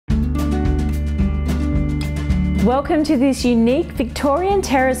Welcome to this unique Victorian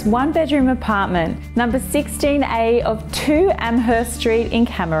terrace one-bedroom apartment, number 16A of 2 Amherst Street in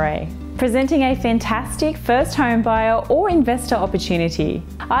Cammeray, presenting a fantastic first home buyer or investor opportunity.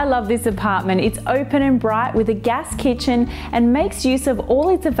 I love this apartment. It's open and bright with a gas kitchen and makes use of all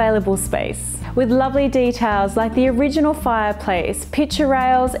its available space, with lovely details like the original fireplace, picture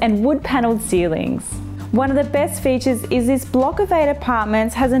rails and wood-panelled ceilings. One of the best features is this block of 8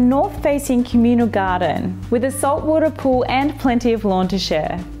 apartments has a north-facing communal garden with a saltwater pool and plenty of lawn to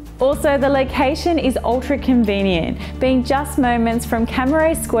share. Also, the location is ultra convenient, being just moments from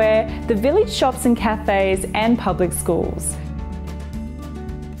Cammeray Square, the village shops and cafes and public schools.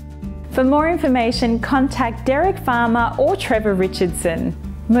 For more information, contact Derek Farmer or Trevor Richardson.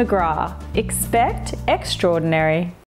 McGrath. Expect extraordinary.